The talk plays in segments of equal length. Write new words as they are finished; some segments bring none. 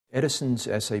Edison's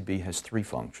SAB has three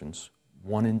functions,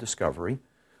 one in discovery,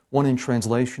 one in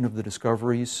translation of the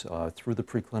discoveries through the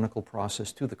preclinical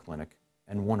process to the clinic,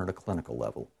 and one at a clinical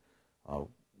level.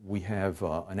 We have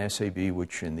an SAB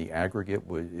which in the aggregate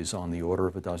is on the order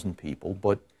of a dozen people,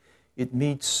 but it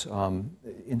meets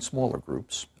in smaller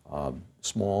groups,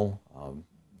 small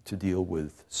to deal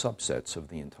with subsets of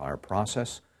the entire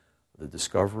process. The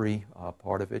discovery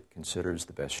part of it considers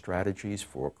the best strategies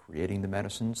for creating the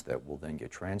medicines that will then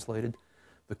get translated.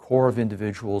 The core of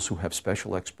individuals who have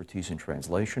special expertise in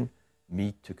translation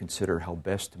meet to consider how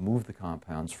best to move the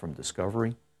compounds from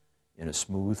discovery in a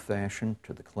smooth fashion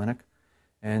to the clinic.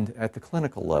 And at the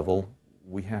clinical level,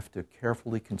 we have to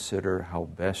carefully consider how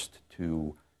best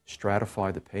to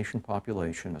stratify the patient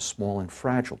population, a small and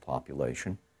fragile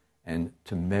population, and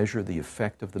to measure the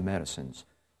effect of the medicines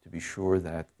to be sure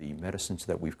that the medicines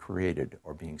that we've created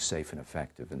are being safe and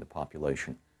effective in the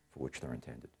population for which they're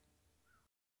intended.